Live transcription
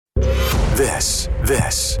This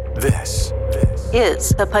is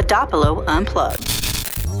the Podopolo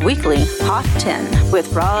Unplugged. Weekly Hot 10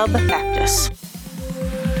 with Rob Bactus.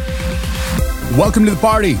 Welcome to the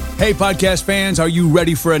party. Hey, podcast fans, are you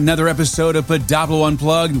ready for another episode of Podopolo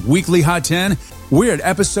Unplugged, Weekly Hot 10? We're at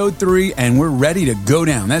episode 3, and we're ready to go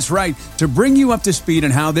down. That's right, to bring you up to speed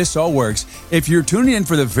on how this all works. If you're tuning in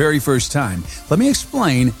for the very first time, let me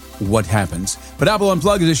explain what happens. Podopolo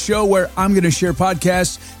Unplugged is a show where I'm going to share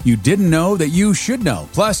podcasts you didn't know that you should know.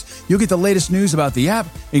 Plus, you'll get the latest news about the app,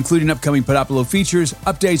 including upcoming Podopolo features,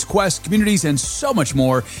 updates, quests, communities, and so much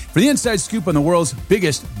more. For the inside scoop on the world's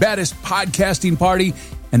biggest, baddest podcasting party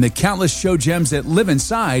and the countless show gems that live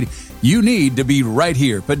inside, you need to be right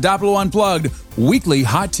here. Podopolo Unplugged, Weekly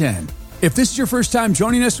Hot 10. If this is your first time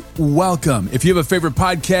joining us, welcome. If you have a favorite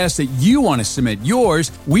podcast that you want to submit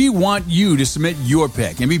yours, we want you to submit your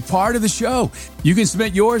pick and be part of the show. You can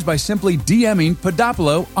submit yours by simply DMing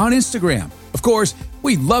Podopolo on Instagram. Of course,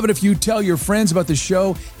 we'd love it if you tell your friends about the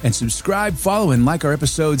show and subscribe, follow, and like our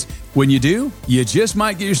episodes. When you do, you just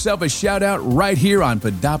might get yourself a shout out right here on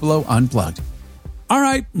Podopolo Unplugged. All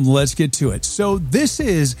right, let's get to it. So this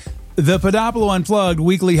is the Podopolo Unplugged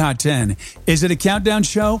Weekly Hot 10. Is it a countdown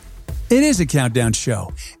show? It is a countdown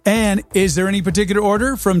show. And is there any particular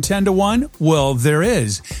order from 10 to 1? Well, there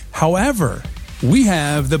is. However, we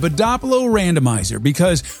have the Podopolo Randomizer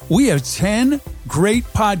because we have 10 great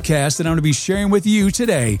podcasts that I'm going to be sharing with you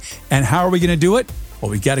today. And how are we going to do it?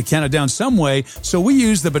 Well, we got to count it down some way. So we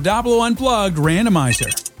use the Podopolo Unplugged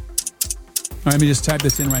Randomizer. All right, let me just type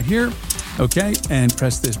this in right here. Okay, and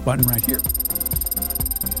press this button right here.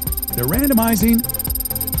 They're randomizing.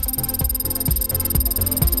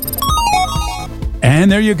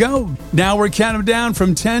 And there you go. Now we're counting down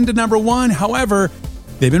from 10 to number 1. However,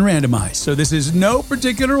 they've been randomized, so this is no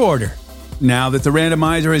particular order. Now that the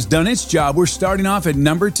randomizer has done its job, we're starting off at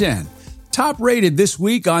number 10. Top rated this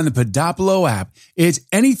week on the Podopolo app, it's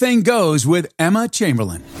Anything Goes with Emma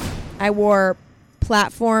Chamberlain. I wore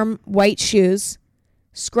platform white shoes,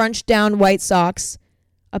 scrunched down white socks,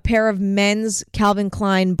 a pair of men's Calvin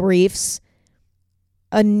Klein briefs,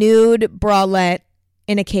 a nude bralette,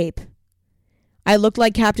 and a cape. I looked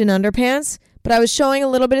like Captain Underpants, but I was showing a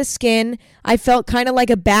little bit of skin. I felt kind of like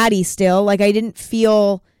a baddie still. Like I didn't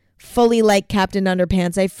feel fully like Captain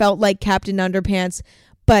Underpants. I felt like Captain Underpants,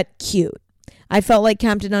 but cute. I felt like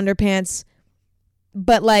Captain Underpants,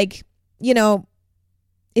 but like, you know,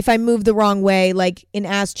 if I moved the wrong way, like an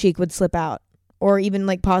ass cheek would slip out or even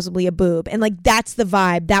like possibly a boob. And like, that's the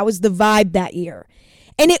vibe. That was the vibe that year.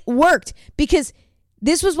 And it worked because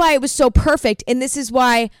this was why it was so perfect, and this is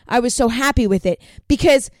why I was so happy with it.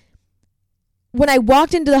 Because when I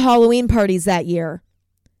walked into the Halloween parties that year,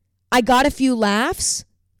 I got a few laughs,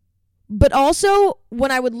 but also when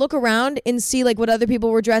I would look around and see like what other people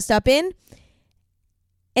were dressed up in,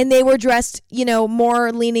 and they were dressed, you know,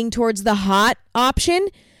 more leaning towards the hot option,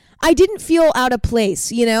 I didn't feel out of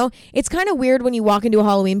place, you know? It's kind of weird when you walk into a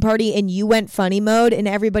Halloween party and you went funny mode and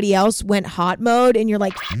everybody else went hot mode, and you're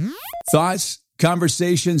like... Thoughts?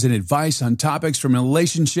 Conversations and advice on topics from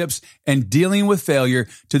relationships and dealing with failure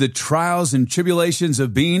to the trials and tribulations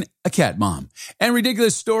of being a cat mom, and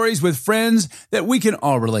ridiculous stories with friends that we can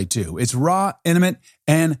all relate to. It's raw, intimate,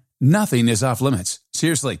 and nothing is off limits.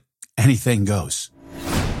 Seriously, anything goes.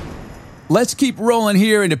 Let's keep rolling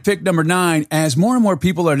here into pick number 9. As more and more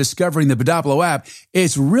people are discovering the Podopolo app,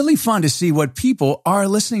 it's really fun to see what people are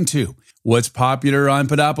listening to. What's popular on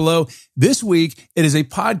Podopolo? This week, it is a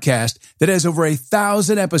podcast that has over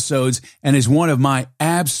 1,000 episodes and is one of my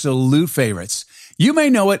absolute favorites. You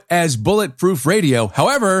may know it as Bulletproof Radio.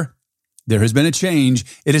 However, there has been a change.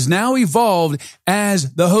 It has now evolved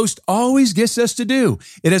as the host always gets us to do.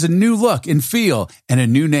 It has a new look and feel and a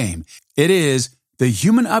new name. It is The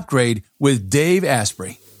Human Upgrade with Dave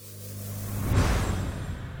Asprey.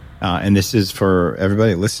 And this is for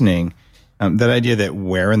everybody listening. That idea that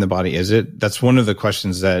where in the body is it? That's one of the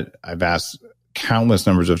questions that I've asked countless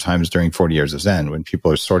numbers of times during 40 years of Zen when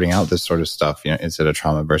people are sorting out this sort of stuff, you know, instead of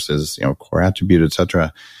trauma versus, you know, core attribute,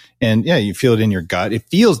 etc. And yeah, you feel it in your gut. It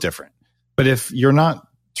feels different. But if you're not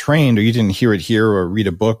trained or you didn't hear it here or read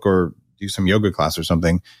a book or do some yoga class or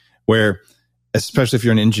something where, especially if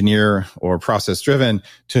you're an engineer or process driven,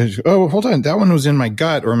 to, oh, hold on, that one was in my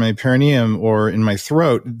gut or my perineum or in my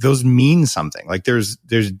throat. Those mean something. Like there's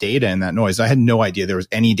data in that noise. I had no idea there was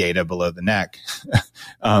any data below the neck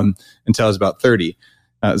until I was about 30.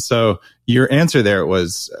 So your answer there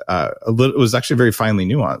was was actually very finely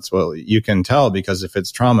nuanced. Well, you can tell because if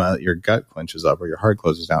it's trauma, your gut clenches up or your heart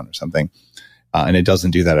closes down or something. And it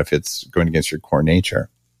doesn't do that if it's going against your core nature.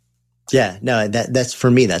 Yeah, no, that's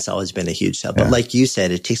for me, that's always been a huge step. But like you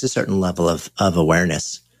said, it takes a certain level of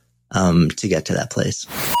awareness to get to that place.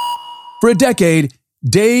 For a decade,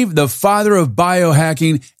 Dave, the father of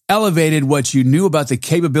biohacking, elevated what you knew about the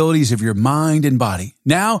capabilities of your mind and body.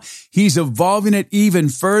 Now he's evolving it even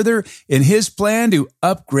further in his plan to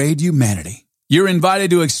upgrade humanity. You're invited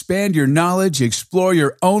to expand your knowledge, explore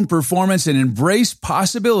your own performance, and embrace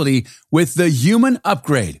possibility with The Human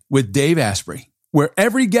Upgrade with Dave Asprey, where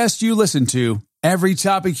every guest you listen to, every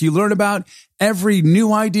topic you learn about, every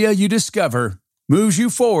new idea you discover moves you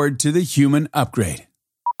forward to the human upgrade.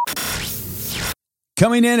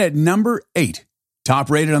 Coming in at number 8, top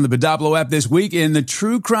rated on the Podopolo app this week in the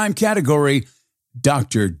true crime category,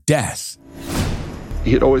 Dr. Death.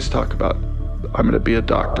 He'd always talk about, I'm going to be a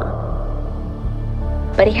doctor.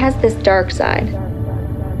 But he has this dark side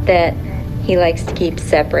that he likes to keep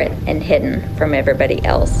separate and hidden from everybody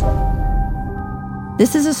else.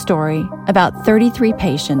 This is a story about 33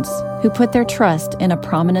 patients who put their trust in a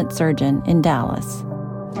prominent surgeon in Dallas.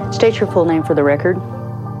 State your full name for the record.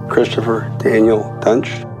 Christopher Daniel Dunch.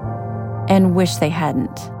 And wish they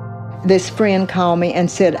hadn't. This friend called me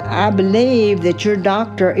and said, I believe that your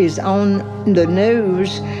doctor is on the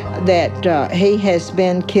news that he has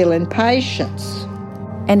been killing patients.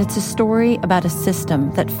 And it's a story about a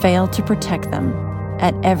system that failed to protect them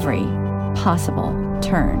at every possible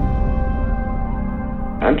turn.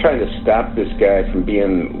 I'm trying to stop this guy from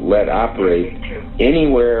being let operate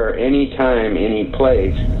anywhere, anytime, any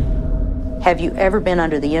place. Have you ever been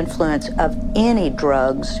under the influence of any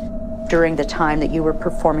drugs during the time that you were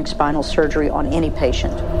performing spinal surgery on any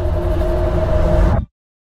patient?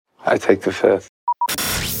 I take the fifth.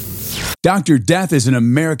 Dr. Death is an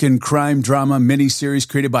American crime drama miniseries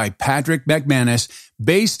created by Patrick McManus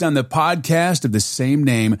based on the podcast of the same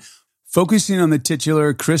name, focusing on the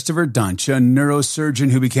titular Christopher Dunch, a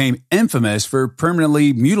neurosurgeon who became infamous for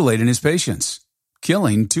permanently mutilating his patients,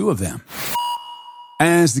 killing 2 of them.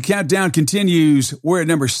 As the countdown continues, we're at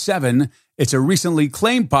number 7. It's a recently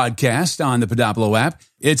claimed podcast on the Podopolo app.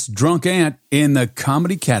 It's Drunk Ant in the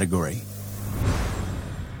comedy category.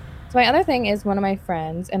 So my other thing is one of my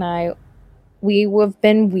friends and we have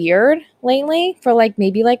been weird lately for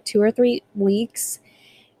maybe 2 or 3 weeks.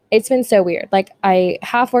 It's been so weird. I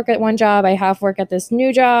half work at one job, I half work at this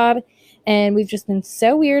new job, and we've just been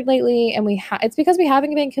so weird lately. And it's because we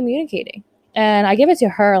haven't been communicating. And I give it to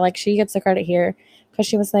her, she gets the credit here. Because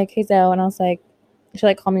she was like, hey, Zoe. And I was like,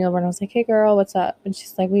 she called me over and I was like, hey, girl, what's up? And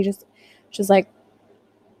she's like,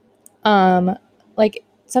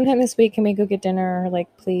 sometime this week, can we go get dinner?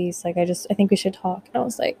 Please. I think we should talk. And I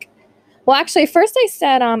was like, well, actually, first I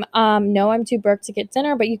said, no, I'm too broke to get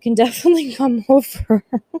dinner, but you can definitely come over.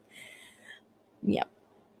 Yep.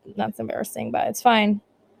 That's embarrassing, but it's fine.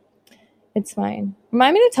 It's fine.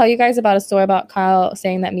 Remind me to tell you guys about a story about Kyle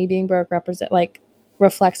saying that me being broke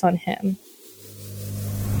reflects on him.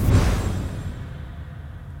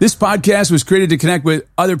 This podcast was created to connect with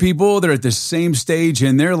other people that are at the same stage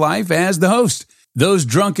in their life as the host. Those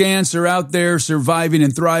drunk ants are out there surviving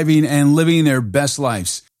and thriving and living their best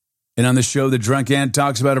lives. And on the show, the Drunk Ant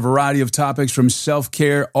talks about a variety of topics from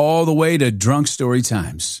self-care all the way to drunk story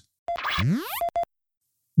times.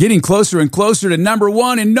 Getting closer and closer to number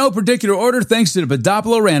 1 in no particular order thanks to the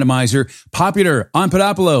Podopolo Randomizer, popular on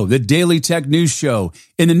Podopolo, the daily tech news show,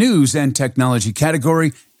 in the news and technology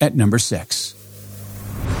category at number 6.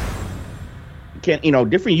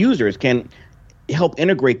 Different users can help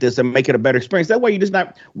integrate this and make it a better experience. That way you're just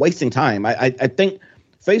not wasting time. I think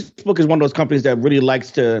Facebook is one of those companies that really likes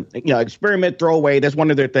to, experiment, throw away. That's one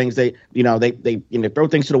of their things. They throw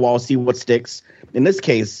things to the wall, see what sticks. In this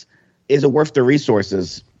case, is it worth the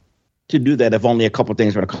resources to do that if only a couple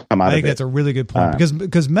things are going to come out of it? I think that's a really good point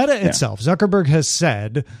because Meta itself, Zuckerberg has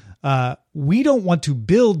said, we don't want to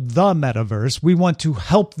build the metaverse. We want to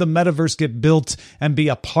help the metaverse get built and be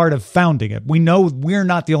a part of founding it. We know we're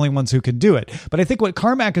not the only ones who can do it. But I think what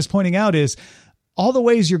Carmack is pointing out is all the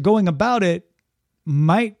ways you're going about it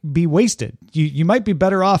might be wasted. You might be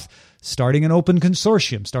better off starting an open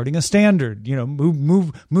consortium, starting a standard,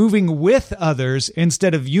 moving with others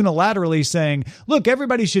instead of unilaterally saying, look,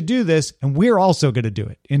 everybody should do this. And we're also going to do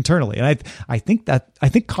it internally. And I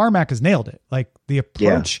think Carmack has nailed it. The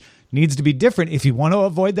approach needs to be different if you want to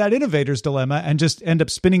avoid that innovator's dilemma and just end up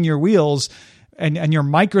spinning your wheels and you're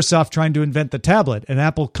Microsoft trying to invent the tablet and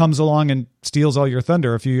Apple comes along and steals all your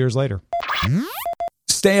thunder a few years later.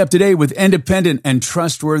 Stay up to date with independent and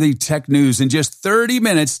trustworthy tech news in just 30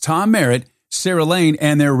 minutes. Tom Merritt, Sarah Lane,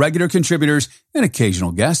 and their regular contributors and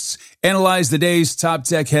occasional guests analyze the day's top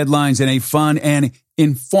tech headlines in a fun and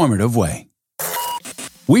informative way.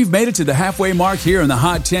 We've made it to the halfway mark here in the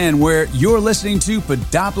Hot 10 where you're listening to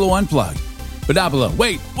Podopolo Unplugged. Podopolo,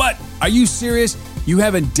 wait, what? Are you serious? You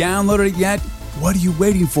haven't downloaded it yet? What are you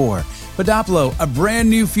waiting for? Podopolo, a brand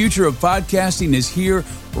new future of podcasting is here,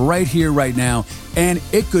 right now, and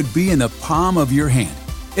it could be in the palm of your hand.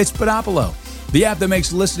 It's Podopolo, the app that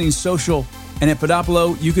makes listening social, and at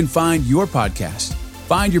Podopolo, you can find your podcast,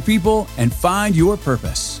 find your people, and find your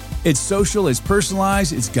purpose. It's social, it's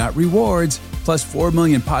personalized, it's got rewards, plus 4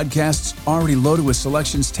 million podcasts already loaded with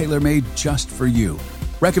selections tailor-made just for you.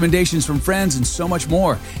 Recommendations from friends, and so much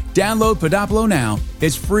more. Download Podopolo now.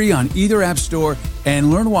 It's free on either app store,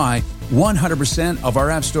 and learn why 100% of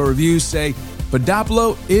our app store reviews say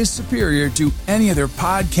Podopolo is superior to any other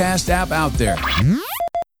podcast app out there.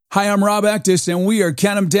 Hi, I'm Rob Actis, and we are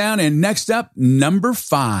counting down. And next up, number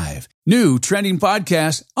 5. New trending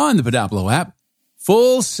podcast on the Podopolo app,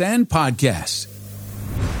 Full Send Podcast.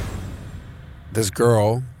 This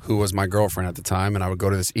girl who was my girlfriend at the time, and I would go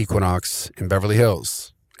to this Equinox in Beverly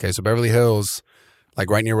Hills. Okay, so Beverly Hills, like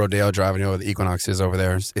right near Rodeo Drive, you know where the Equinox is over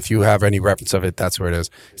there. If you have any reference of it, that's where it is.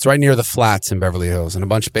 It's right near the flats in Beverly Hills. And a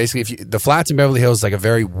bunch, basically, the flats in Beverly Hills is like a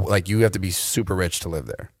very, like you have to be super rich to live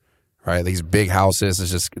there, right? These big houses,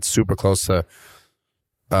 it's super close to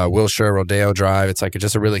Wilshire, Rodeo Drive. It's like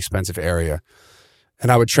just a really expensive area.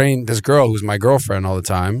 And I would train this girl who's my girlfriend all the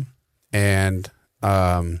time. And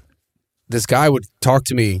this guy would talk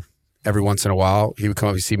to me every once in a while. He would come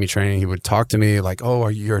up, he'd see me training. He would talk to me like, oh,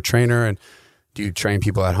 you're a trainer? And do you train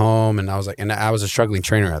people at home? And I was like, and I was a struggling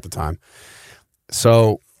trainer at the time.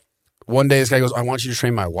 So one day this guy goes, I want you to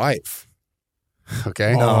train my wife.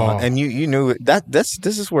 Okay. No, and you knew that this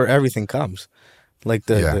is where everything comes. Like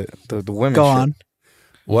the women. Go on.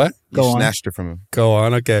 What? You snatched her from him. Go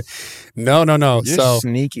on. Okay. No. You're so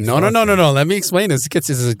sneaky. No. Let me explain this.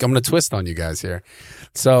 I'm going to twist on you guys here.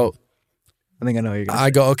 So I think I know you guys.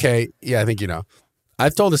 I go, okay. Yeah, I think you know.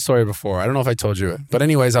 I've told this story before. I don't know if I told you it. But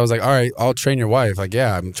anyways, I was like, all right, I'll train your wife. Like,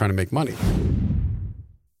 yeah, I'm trying to make money.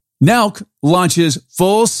 Nelk launches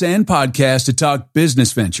Full Send Podcast to talk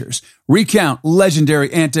business ventures, recount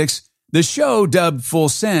legendary antics. The show, dubbed Full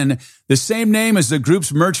Send, the same name as the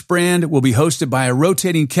group's merch brand, will be hosted by a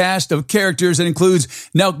rotating cast of characters that includes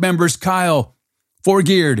Nelk members Kyle,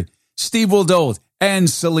 Forgeared, Steve Wildold, and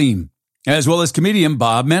Salim, as well as comedian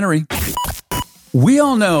Bob Menery. We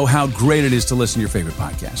all know how great it is to listen to your favorite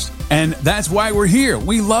podcast, and that's why we're here.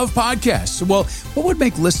 We love podcasts. Well, what would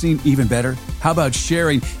make listening even better? How about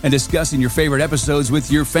sharing and discussing your favorite episodes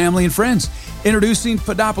with your family and friends? Introducing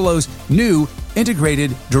Podopolo's new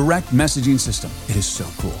integrated direct messaging system. It is so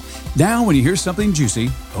cool. Now, when you hear something juicy,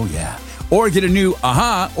 oh yeah, or get a new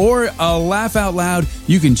aha or a laugh out loud,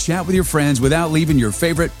 you can chat with your friends without leaving your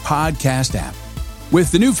favorite podcast app.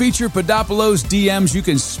 With the new feature, Podopolo's DMs, you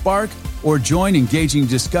can spark or join engaging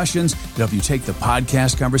discussions to help you take the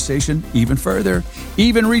podcast conversation even further.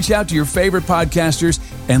 Even reach out to your favorite podcasters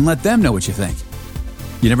and let them know what you think.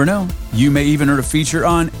 You never know. You may even earn a feature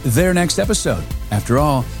on their next episode. After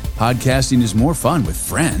all, podcasting is more fun with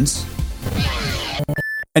friends.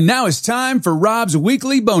 And now it's time for Rob's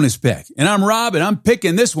weekly bonus pick. And I'm Rob, and I'm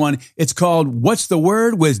picking this one. It's called What's the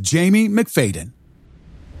Word with Jamie McFadden.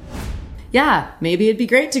 Yeah, maybe it'd be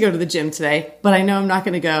great to go to the gym today, but I know I'm not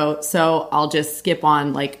going to go, so I'll just skip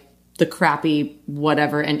on like the crappy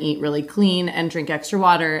whatever and eat really clean and drink extra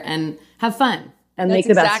water and have fun and make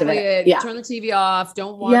the best of it. Yeah. Turn the TV off.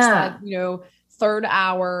 Don't watch that, third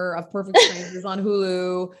hour of Perfect Strangers on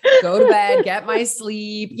Hulu. Go to bed, get my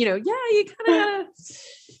sleep. You kind of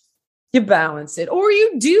you balance it, or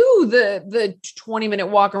you do the 20-minute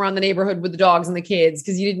walk around the neighborhood with the dogs and the kids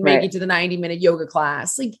because you didn't make it to the 90-minute yoga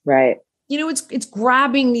class. It's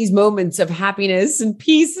grabbing these moments of happiness and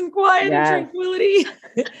peace and quiet and tranquility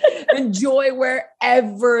and joy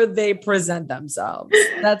wherever they present themselves.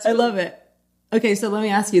 I love it. Okay, so let me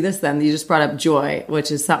ask you this then. You just brought up joy, which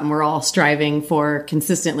is something we're all striving for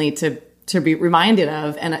consistently to be reminded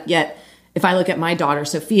of. And yet, if I look at my daughter,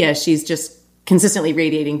 Sophia, she's just consistently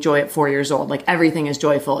radiating joy at 4 years old. Like everything is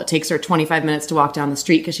joyful. It takes her 25 minutes to walk down the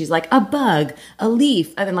street because she's like a bug, a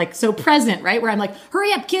leaf, and then like so present, right? Where I'm like,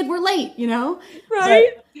 hurry up, kid, we're late,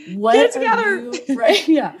 Right? What get it together. Right?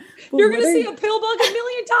 Yeah. You're going to see a pill bug a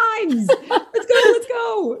million times. Let's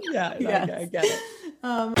go. Yeah. I get it.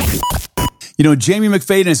 Jamie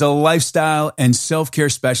McFadden is a lifestyle and self-care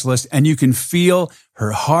specialist, and you can feel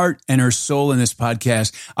her heart and her soul in this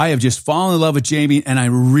podcast. I have just fallen in love with Jamie, and I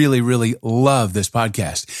really, really love this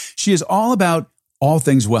podcast. She is all about all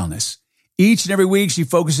things wellness. Each and every week, she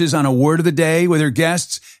focuses on a word of the day with her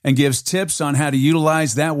guests and gives tips on how to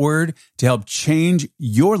utilize that word to help change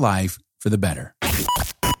your life for the better.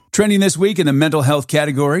 Trending this week in the mental health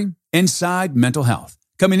category, Inside Mental Health,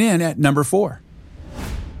 coming in at number 4.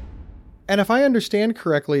 And if I understand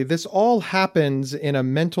correctly, this all happens in a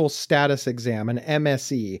mental status exam, an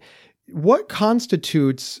MSE. What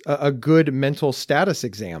constitutes a good mental status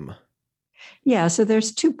exam? Yeah, so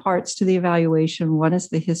there's 2 parts to the evaluation. One is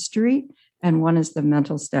the history and one is the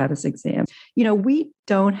mental status exam. You know, we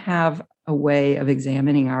don't have a way of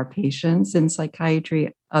examining our patients in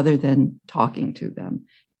psychiatry other than talking to them.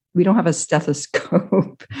 We don't have a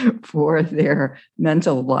stethoscope for their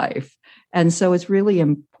mental life. And so it's really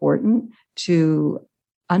important to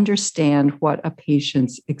understand what a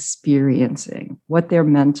patient's experiencing, what their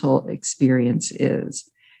mental experience is.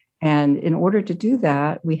 And in order to do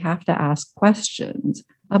that, we have to ask questions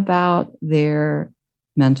about their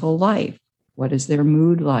mental life. What is their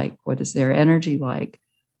mood like? What is their energy like?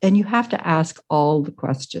 And you have to ask all the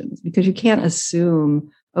questions because you can't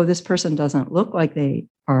assume, oh, this person doesn't look like they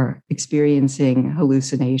are experiencing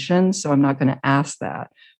hallucinations, so I'm not going to ask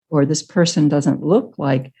that. Or this person doesn't look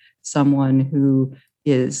like someone who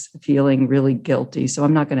is feeling really guilty, so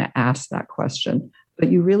I'm not going to ask that question.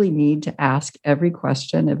 But you really need to ask every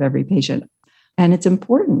question of every patient. And it's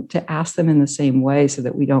important to ask them in the same way so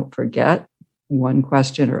that we don't forget one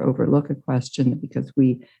question or overlook a question because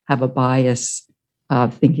we have a bias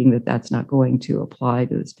of thinking that that's not going to apply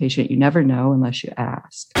to this patient. You never know unless you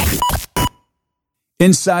ask.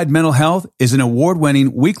 Inside Mental Health is an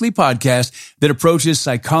award-winning weekly podcast that approaches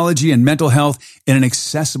psychology and mental health in an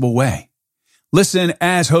accessible way. Listen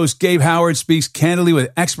as host Gabe Howard speaks candidly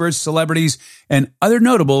with experts, celebrities, and other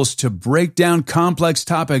notables to break down complex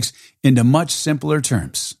topics into much simpler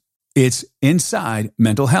terms. It's Inside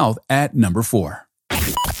Mental Health at number 4.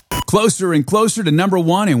 Closer and closer to number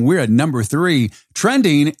 1, and we're at number 3.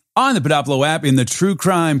 Trending on the Podopolo app in the true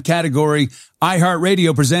crime category,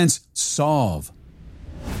 iHeartRadio presents Solve.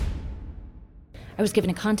 I was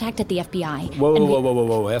given a contact at the FBI. Whoa,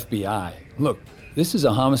 FBI. Look, this is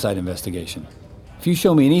a homicide investigation. If you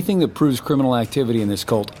show me anything that proves criminal activity in this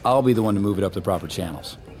cult, I'll be the one to move it up the proper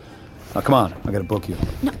channels. Now, come on. I gotta book you.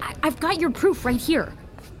 No, I've got your proof right here.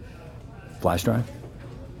 Flash drive?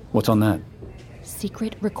 What's on that?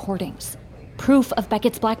 Secret recordings. Proof of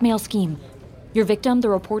Beckett's blackmail scheme. Your victim, the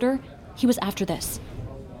reporter, he was after this.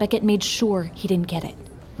 Beckett made sure he didn't get it.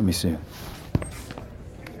 Let me see.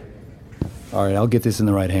 All right, I'll get this in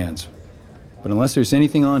the right hands. But unless there's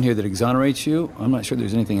anything on here that exonerates you, I'm not sure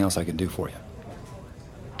there's anything else I can do for you.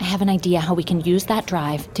 I have an idea how we can use that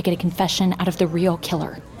drive to get a confession out of the real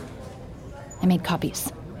killer. I made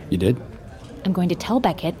copies. You did? I'm going to tell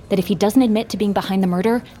Beckett that if he doesn't admit to being behind the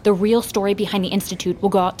murder, the real story behind the Institute will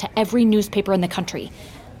go out to every newspaper in the country.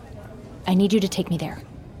 I need you to take me there.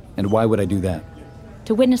 And why would I do that?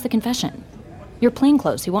 To witness the confession. You're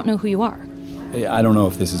plainclothes, he won't know who you are. I don't know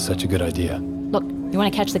if this is such a good idea. Look, you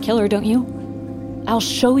want to catch the killer, don't you? I'll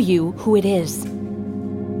show you who it is.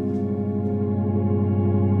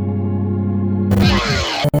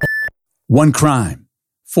 One crime,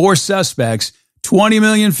 4 suspects, 20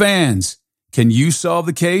 million fans. Can you solve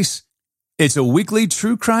the case? It's a weekly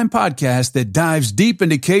true crime podcast that dives deep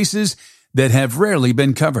into cases that have rarely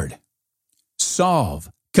been covered. Solve,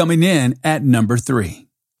 coming in at number 3.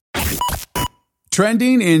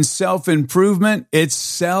 Trending in self-improvement, it's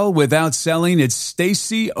sell without selling. It's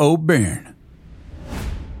Stacey O'Byrne.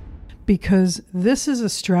 Because this is a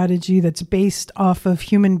strategy that's based off of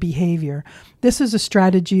human behavior. This is a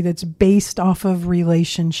strategy that's based off of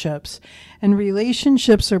relationships. And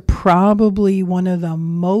relationships are probably one of the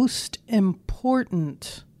most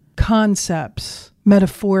important concepts,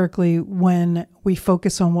 metaphorically, when we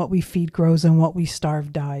focus on what we feed grows and what we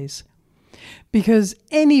starve dies. Because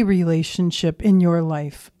any relationship in your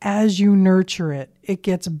life, as you nurture it, it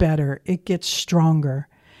gets better, it gets stronger.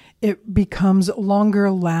 It becomes longer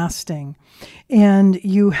lasting. And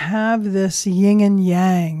you have this yin and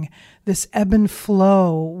yang, this ebb and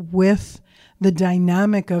flow with the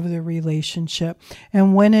dynamic of the relationship.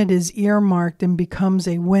 And when it is earmarked and becomes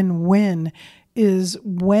a win-win is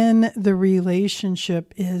when the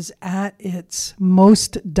relationship is at its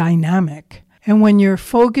most dynamic. And when you're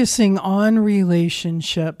focusing on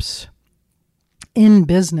relationships in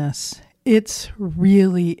business, it's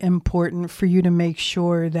really important for you to make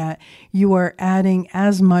sure that you are adding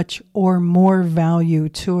as much or more value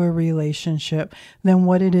to a relationship than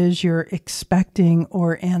what it is you're expecting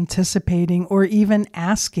or anticipating or even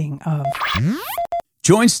asking of.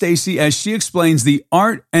 Join Stacey as she explains the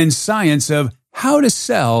art and science of how to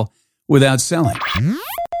sell without selling.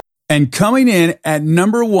 And coming in at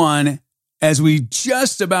number 1, as we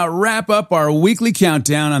just about wrap up our weekly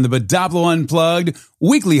countdown on the Podopolo Unplugged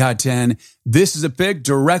Weekly Hot 10. This is a pick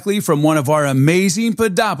directly from one of our amazing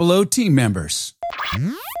Podopolo team members.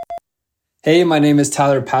 Hey, my name is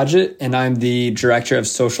Tyler Padgett, and I'm the Director of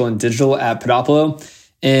Social and Digital at Podopolo.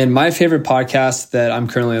 And my favorite podcast that I'm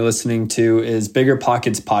currently listening to is Bigger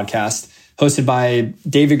Pockets Podcast, hosted by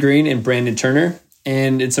David Green and Brandon Turner.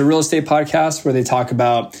 And it's a real estate podcast where they talk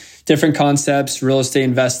about different concepts, real estate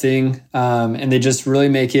investing, and they just really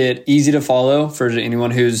make it easy to follow for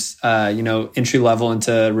anyone who's entry level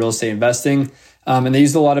into real estate investing. And they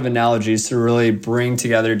use a lot of analogies to really bring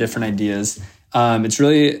together different ideas. It's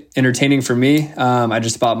really entertaining for me. I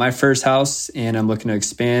just bought my first house and I'm looking to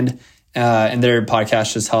expand. And their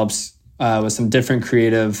podcast just helps with some different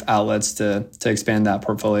creative outlets to expand that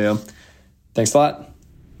portfolio. Thanks a lot.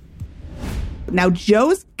 Now,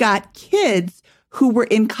 Joe's got kids who were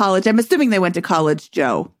in college. I'm assuming they went to college,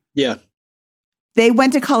 Joe. Yeah. They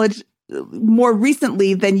went to college more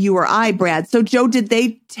recently than you or I, Brad. So, Joe, did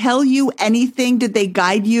they tell you anything? Did they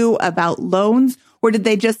guide you about loans? Or did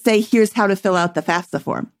they just say, here's how to fill out the FAFSA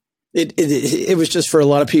form? It was just for a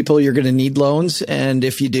lot of people, you're going to need loans. And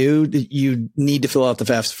if you do, you need to fill out the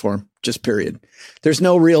FAFSA form, just period. There's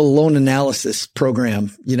no real loan analysis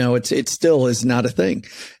program. It still is not a thing.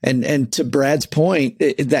 And to Brad's point,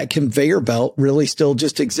 that conveyor belt really still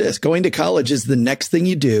just exists. Going to college is the next thing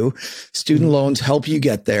you do. Student loans help you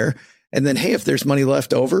get there. And then, hey, if there's money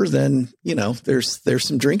left over, then, there's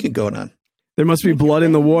some drinking going on. There must be blood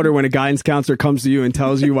in the water when a guidance counselor comes to you and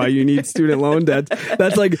tells you why you need student loan debt.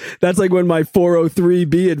 That's like when my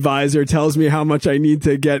 403B advisor tells me how much I need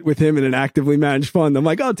to get with him in an actively managed fund. I'm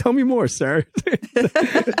like, oh, tell me more, sir.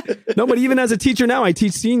 No, but even as a teacher now, I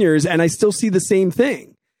teach seniors and I still see the same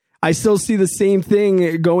thing. I still see the same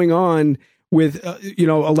thing going on with,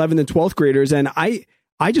 11th and 12th graders. And I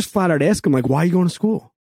just flat out ask them, like, why are you going to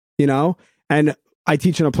school? And I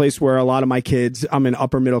teach in a place where a lot of my kids, I'm in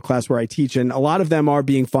upper middle class where I teach, and a lot of them are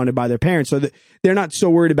being funded by their parents. So that they're not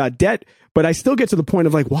so worried about debt, but I still get to the point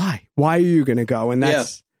of like, why are you going to go? And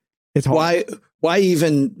it's hard. Why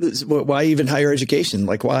even higher education?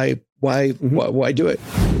 Like why do it?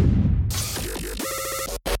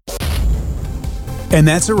 And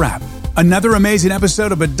that's a wrap. Another amazing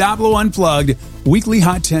episode of Podopolo Unplugged Weekly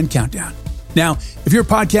Hot 10 Countdown. Now, if you're a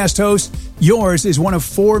podcast host, yours is one of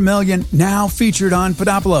 4 million now featured on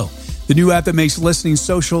Podopolo, the new app that makes listening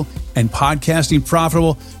social and podcasting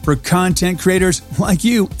profitable for content creators like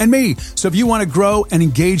you and me. So if you want to grow and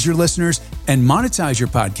engage your listeners and monetize your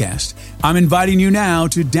podcast, I'm inviting you now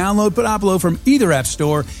to download Podopolo from either app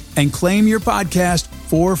store and claim your podcast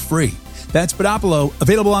for free. That's Podopolo,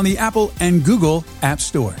 available on the Apple and Google app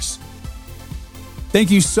stores. Thank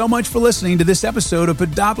you so much for listening to this episode of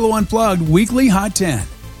Podopolo Unplugged Weekly Hot 10.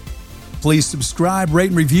 Please subscribe,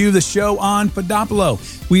 rate, and review the show on Podopolo.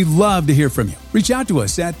 We'd love to hear from you. Reach out to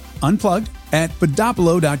us at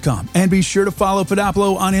unplugged@podopolo.com. And be sure to follow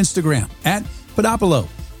Podopolo on Instagram at Podopolo,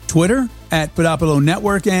 Twitter at Podopolo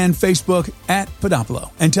Network, and Facebook at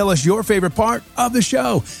Podopolo. And tell us your favorite part of the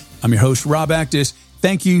show. I'm your host, Rob Actis.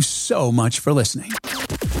 Thank you so much for listening.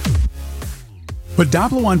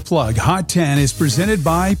 Podopolo Unplugged Hot 10 is presented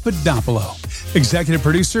by Podopolo. Executive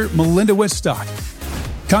producer, Melinda Wittstock.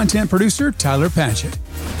 Content producer, Tyler Padgett.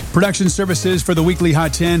 Production services for the Weekly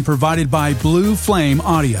Hot 10 provided by Blue Flame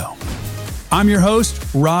Audio. I'm your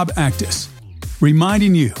host, Rob Actis,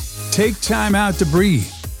 reminding you, take time out to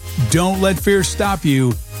breathe. Don't let fear stop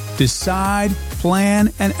you. Decide,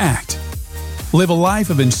 plan, and act. Live a life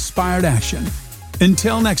of inspired action.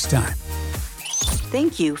 Until next time.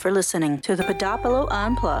 Thank you for listening to the Podopolo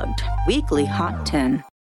Unplugged Weekly Hot 10.